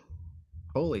quote.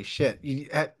 Holy shit.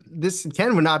 This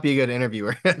Ken would not be a good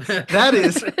interviewer. That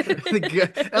is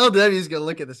LW is gonna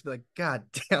look at this and be like, God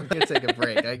damn, I'm gonna take a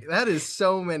break. That is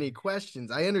so many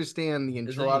questions. I understand the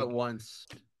intrigue. There's a lot at once.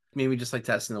 Maybe just like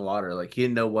testing the water. Like he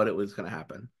didn't know what it was gonna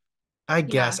happen. I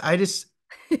guess. I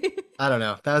I don't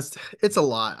know. It's a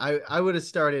lot. I would have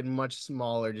started much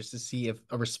smaller just to see if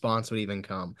a response would even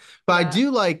come. But I Yeah.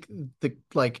 do like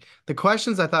the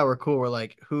questions I thought were cool were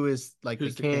like who is like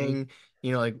Who's the the king? king?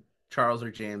 You know, like Charles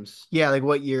or James? yeah, like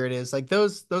what year it is. Like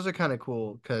those are kind of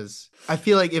cool because I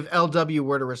feel like if LW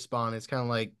were to respond, it's kind of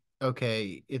like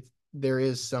okay, it's there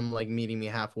is some like meeting me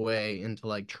halfway into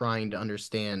like trying to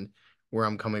understand where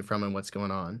I'm coming from and what's going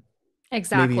on. Maybe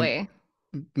Exactly.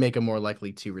 make them more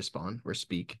likely to respond or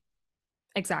speak.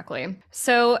 Exactly.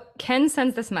 So Ken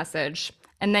sends this message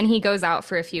and then he goes out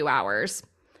for a few hours.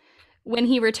 When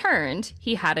he returned,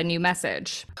 he had a new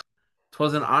message.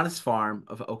 'Twas an honest farm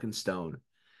of oak and stone.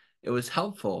 It was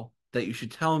helpful that you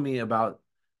should tell me about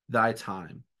thy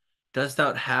time. Dost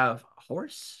thou have a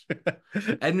horse?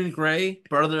 Edmund Gray,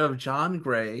 brother of John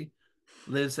Gray,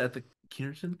 lives at the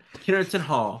Kinnerton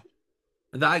Hall.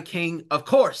 Thy king, of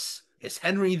course, is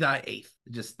Henry thy eighth.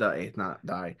 Just the eighth, not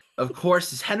thy. Of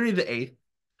course, is Henry the eighth,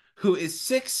 who is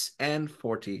 46.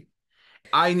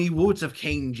 I need woods of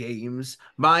King James.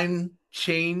 Mine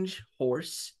change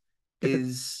horse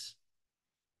is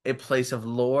a place of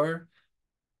lore.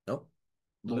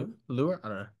 Nope. Lure? I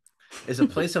don't know. Is a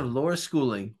place of lore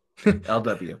schooling.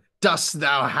 LW. Dost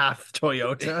thou have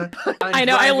Toyota? I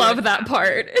know, I love that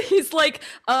part. He's like,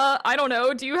 I don't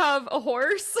know, do you have a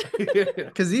horse?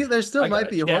 Because there still I got might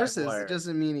a be horses. Jaguar. It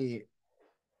doesn't mean he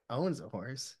owns a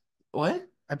horse. What?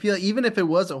 I feel like even if it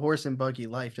was a horse and buggy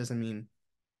life, doesn't mean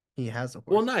he has a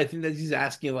horse. Well, no, I think that he's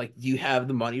asking, like, do you have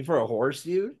the money for a horse,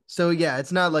 dude? So yeah,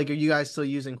 it's not like are you guys still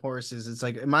using horses? It's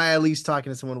like, am I at least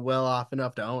talking to someone well off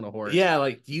enough to own a horse? Yeah,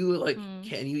 like, do you, like, Hmm.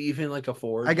 can you even, like,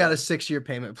 afford? I got a 6-year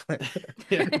payment plan.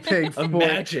 Yeah. Paying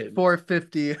Imagine.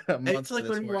 $450 a month. It's like for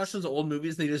this when you watch horse. those old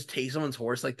movies, they just take someone's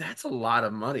horse. Like, that's a lot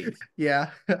of money.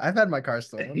 Yeah, I've had my car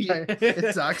stolen. Yeah.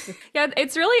 It sucks. Yeah,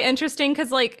 it's really interesting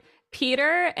because like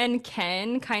Peter and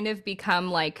Ken kind of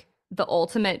become like the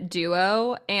ultimate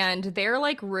duo, and they're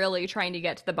like really trying to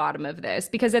get to the bottom of this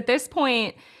because at this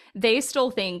point they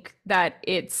still think that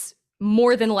it's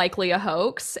more than likely a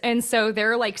hoax. And so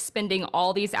they're like spending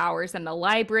all these hours in the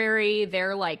library,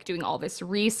 they're like doing all this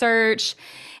research.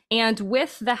 And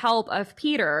with the help of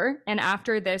Peter, and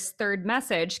after this third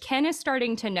message, Ken is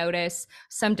starting to notice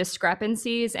some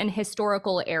discrepancies and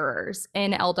historical errors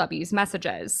in LW's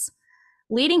messages,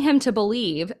 leading him to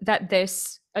believe that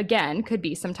this, again, could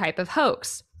be some type of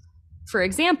hoax. For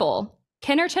example,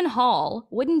 Kennerton Hall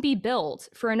wouldn't be built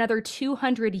for another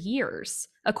 200 years,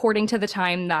 according to the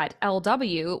time that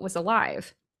LW was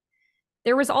alive.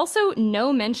 There was also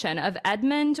no mention of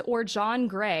Edmund or John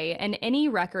Gray in any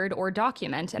record or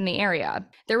document in the area.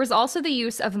 There was also the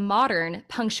use of modern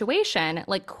punctuation,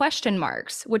 like question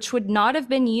marks, which would not have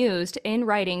been used in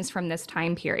writings from this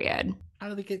time period. How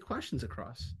do they get questions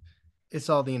across? It's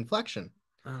all the inflection.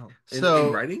 Oh, So-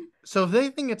 in writing? So if they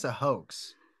think it's a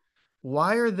hoax,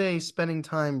 why are they spending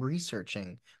time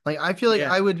researching? Like I feel like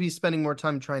Yeah. I would be spending more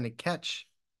time trying to catch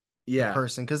the Yeah.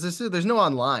 person because there's no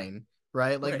online,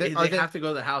 right? Like Right, are they have to go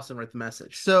to the house and write the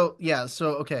message. So yeah,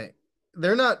 so okay,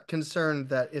 they're not concerned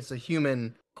that it's a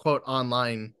human quote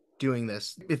online doing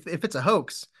this. If it's a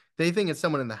hoax, they think it's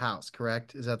someone in the house.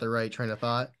 Correct? Is that the right train of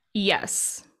thought?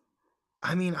 Yes.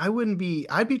 I mean,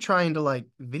 I'd be trying to like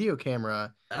video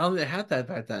camera. I don't think they had that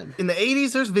back then. In the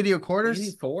 80s, there's video recorders.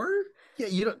 84? Yeah,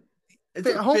 you don't. It's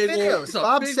Fi- home videos, it's a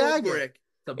Bob big Saget. old brick.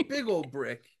 It's a big old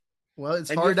brick. Well, it's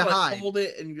And you hard to have like, hide. hold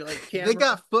it and you're like, They camera.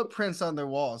 got footprints on their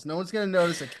walls. No one's gonna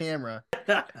notice a camera.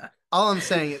 All I'm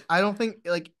saying is, I don't think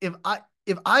like if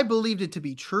I believed it to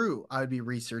be true, I would be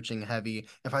researching heavy.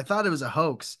 If I thought it was a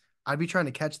hoax, I'd be trying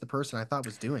to catch the person I thought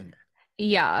was doing it.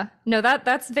 Yeah. No,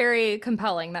 that's very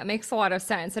compelling. That makes a lot of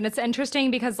sense. And it's interesting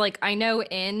because like I know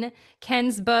in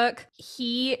Ken's book,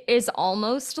 he is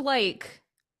almost like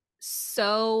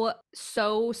so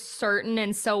certain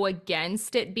and so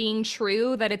against it being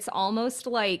true that it's almost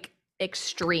like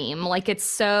extreme. Like it's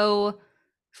so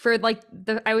for like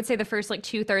the I would say the first like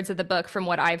 2/3 of the book from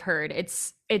what I've heard,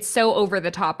 it's so over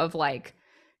the top of like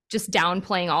just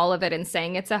downplaying all of it and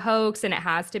saying it's a hoax and it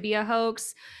has to be a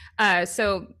hoax.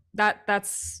 So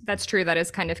that's true. That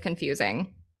is kind of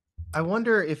confusing. I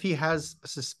wonder if he has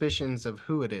suspicions of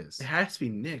who it is. It has to be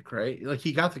Nick, right? Like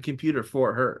he got the computer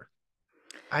for her.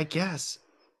 I guess.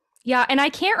 Yeah, and I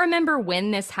can't remember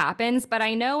when this happens, but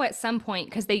I know at some point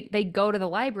because they go to the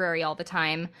library all the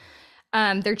time.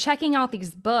 They're checking out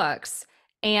these books,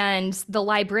 and the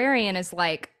librarian is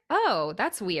like, "Oh,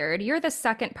 that's weird. You're the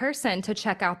second person to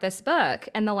check out this book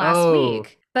in the last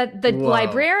week." But the Whoa.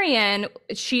 librarian,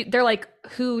 they're like,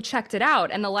 "Who checked it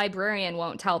out?" And the librarian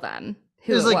won't tell them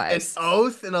who There's it like was. an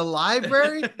oath in a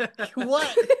library?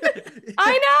 What?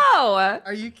 I know.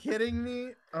 Are you kidding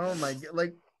me? Oh my god!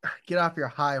 Like, get off your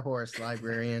high horse,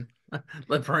 librarian.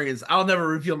 Librarians, I'll never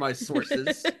reveal my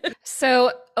sources.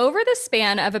 So, over the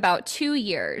span of about 2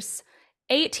 years,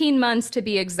 18 months to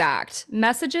be exact,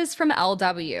 messages from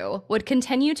LW would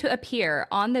continue to appear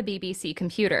on the BBC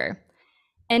computer.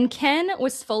 And Ken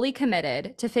was fully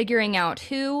committed to figuring out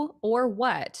who or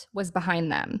what was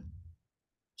behind them.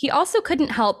 He also couldn't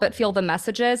help but feel the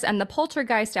messages and the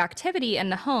poltergeist activity in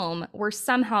the home were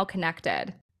somehow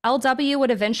connected. LW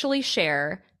would eventually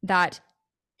share that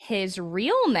his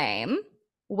real name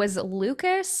was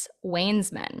Lucas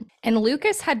Wainsman. And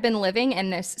Lucas had been living in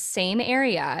this same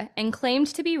area and claimed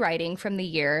to be writing from the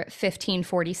year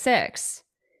 1546.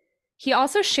 He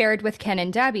also shared with Ken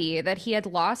and Debbie that he had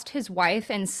lost his wife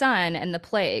and son in the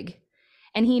plague,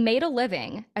 and he made a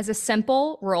living as a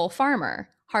simple rural farmer,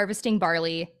 harvesting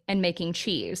barley and making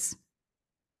cheese.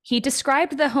 He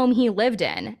described the home he lived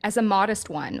in as a modest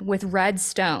one with red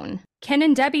stone. Ken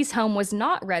and Debbie's home was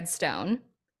not red stone,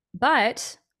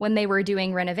 but when they were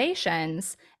doing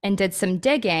renovations and did some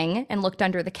digging and looked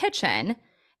under the kitchen,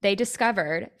 they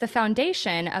discovered the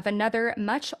foundation of another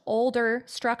much older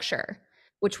structure,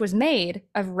 which was made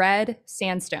of red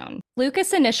sandstone.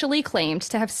 Lucas initially claimed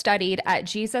to have studied at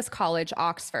Jesus College,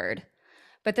 Oxford,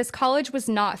 but this college was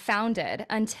not founded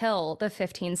until the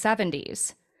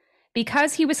 1570s.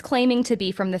 Because he was claiming to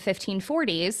be from the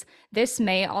 1540s, this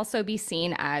may also be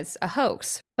seen as a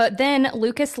hoax. But then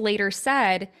Lucas later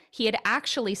said he had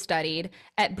actually studied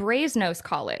at Brasenose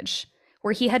College,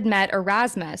 where he had met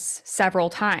Erasmus several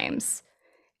times,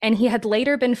 and he had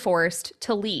later been forced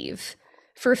to leave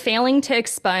for failing to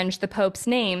expunge the Pope's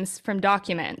names from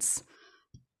documents.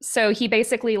 So he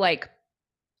basically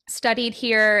studied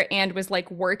here and was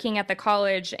working at the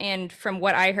college, and from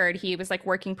what I heard, he was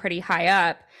working pretty high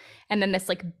up. And then this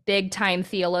big time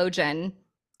theologian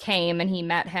came and he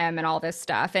met him and all this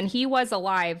stuff. And he was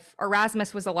alive.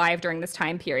 Erasmus was alive during this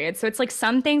time period. So it's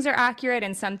some things are accurate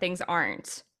and some things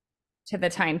aren't to the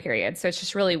time period. So it's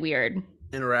just really weird.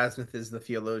 And Erasmus is the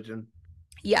theologian.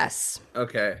 Yes.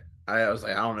 Okay. I was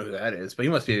like, I don't know who that is, but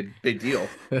he must be a big deal.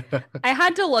 I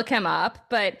had to look him up,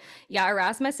 but yeah,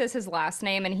 Erasmus is his last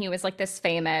name. And he was this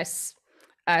famous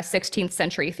 16th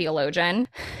century theologian.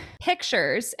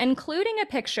 Pictures, including a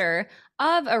picture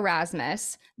of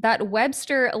Erasmus that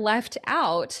Webster left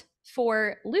out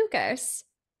for Lucas,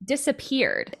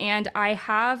 disappeared. And I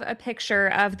have a picture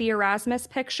of the Erasmus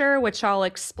picture, which I'll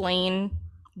explain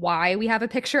why we have a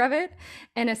picture of it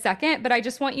in a second. But I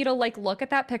just want you to look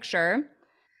at that picture.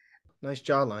 Nice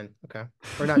jawline. Okay.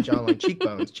 Or not jawline,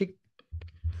 cheekbones.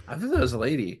 I thought that was a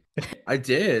lady. I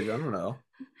did. I don't know.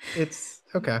 It's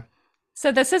okay.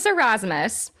 So this is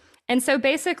Erasmus. And so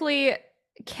basically,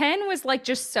 Ken was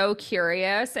just so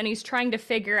curious, and he's trying to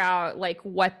figure out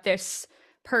what this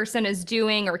person is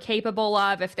doing or capable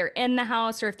of, if they're in the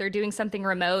house or if they're doing something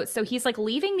remote. So he's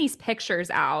leaving these pictures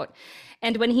out.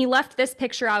 And when he left this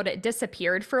picture out, it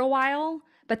disappeared for a while,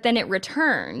 but then it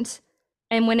returned.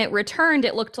 And when it returned,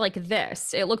 it looked like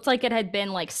this. It looked like it had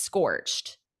been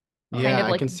scorched. Yeah, kind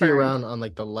of I can see burned. around on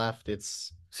the left.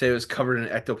 It's Say it was covered in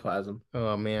ectoplasm.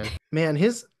 oh man,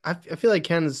 I feel like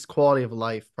Ken's quality of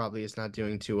life probably is not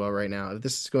doing too well right now. If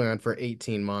this is going on for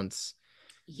 18 months.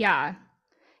 Yeah,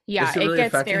 Is it it really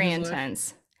gets affecting very his life?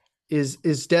 intense.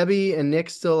 Is Debbie and Nick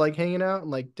still hanging out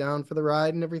and down for the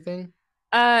ride and everything?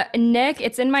 Nick,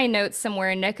 it's in my notes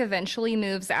somewhere. Nick eventually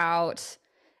moves out.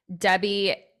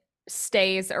 Debbie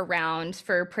stays around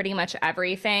for pretty much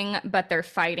everything, but they're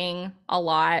fighting a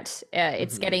lot.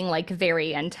 It's getting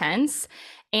very intense.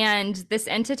 And this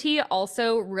entity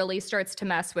also really starts to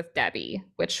mess with Debbie,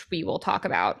 which we will talk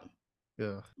about.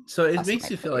 Yeah. So it That's makes my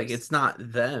you feel like place. it's not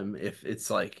them if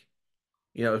it's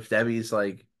if Debbie's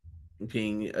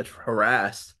being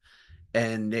harassed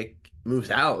and Nick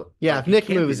moves out. Yeah, if you Nick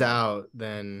can't do moves that. out,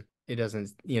 then it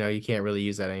doesn't, you can't really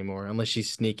use that anymore unless she's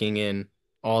sneaking in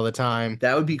all the time.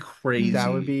 That would be crazy.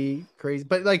 That would be crazy.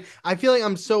 But I feel like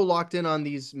I'm so locked in on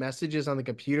these messages on the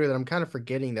computer that I'm kind of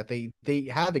forgetting that they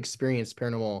have experienced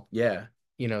paranormal, Yeah.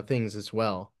 Things as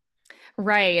well.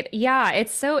 Right. Yeah.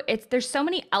 There's so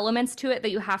many elements to it that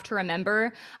you have to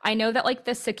remember. I know that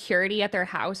the security at their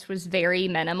house was very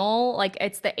minimal.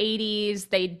 It's the 80s.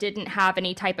 They didn't have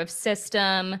any type of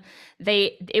system.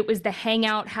 It was the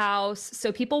hangout house.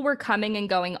 So people were coming and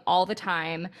going all the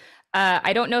time.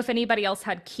 I don't know if anybody else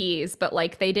had keys, but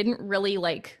they didn't really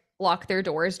lock their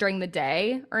doors during the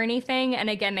day or anything. And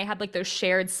again, they had those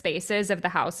shared spaces of the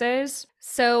houses.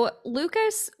 So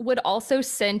Lucas would also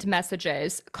send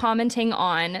messages commenting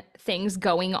on things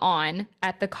going on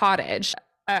at the cottage.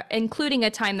 including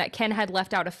a time that Ken had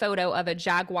left out a photo of a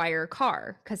Jaguar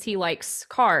car because he likes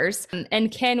cars.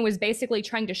 And Ken was basically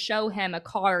trying to show him a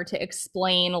car to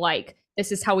explain, like,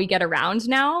 this is how we get around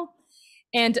now.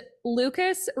 And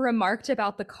Lucas remarked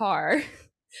about the car,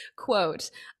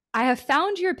 quote, "I have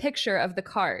found your picture of the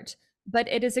cart, but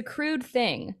it is a crude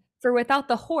thing, for without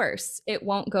the horse, it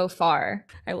won't go far."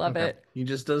 I love it. He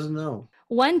just doesn't know.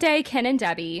 One day, Ken and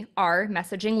Debbie are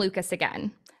messaging Lucas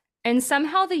again. And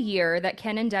somehow the year that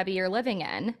Ken and Debbie are living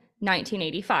in,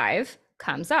 1985,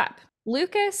 comes up.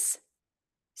 Lucas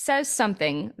says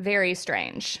something very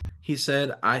strange. He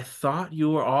said, "I thought you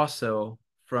were also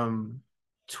from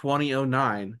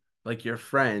 2009, like your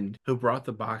friend who brought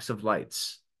the box of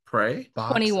lights. Pray?"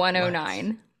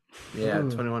 2109. Yeah,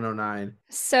 2109.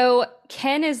 So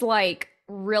Ken is like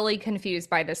really confused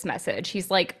by this message.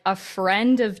 He's like, a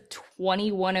friend of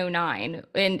 2109.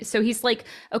 And so he's like,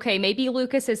 okay, maybe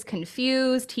Lucas is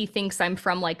confused. He thinks I'm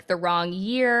from like the wrong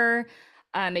year.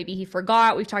 Maybe he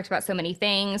forgot. We've talked about so many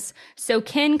things. So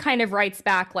Ken kind of writes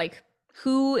back like,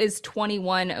 who is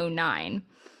 2109?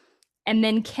 And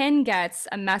then Ken gets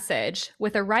a message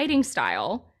with a writing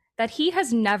style that he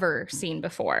has never seen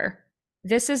before.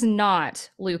 This is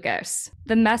not Lucas.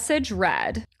 The message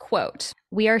read, quote,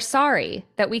 "We are sorry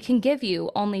that we can give you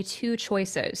only two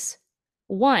choices.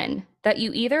 One, that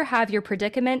you either have your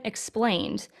predicament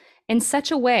explained in such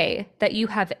a way that you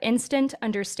have instant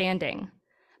understanding,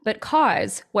 but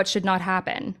cause what should not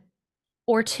happen.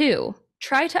 Or two,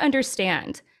 try to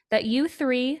understand that you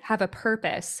three have a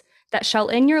purpose that shall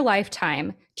in your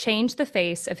lifetime change the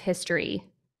face of history.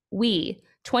 We,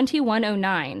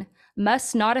 2109,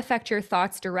 must not affect your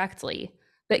thoughts directly,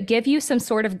 but give you some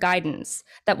sort of guidance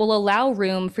that will allow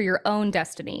room for your own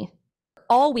destiny.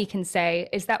 All we can say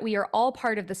is that we are all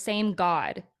part of the same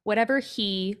God, whatever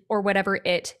he or whatever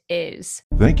it is."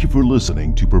 Thank you for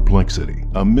listening to Perplexity,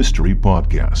 a mystery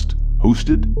podcast.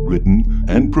 Hosted, written,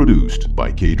 and produced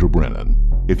by Kadra Brennan.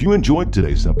 If you enjoyed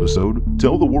today's episode,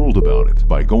 tell the world about it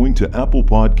by going to Apple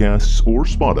Podcasts or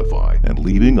Spotify and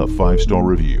leaving a 5-star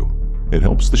review. It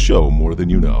helps the show more than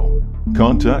you know.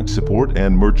 Contact, support,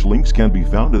 and merch links can be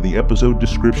found in the episode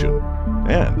description.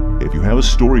 And if you have a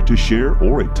story to share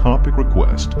or a topic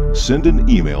request, send an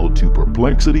email to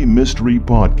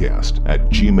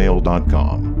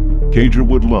perplexitymysterypodcast@gmail.com. Kadra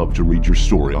would love to read your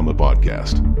story on the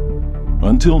podcast.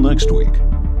 Until next week,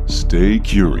 stay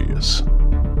curious.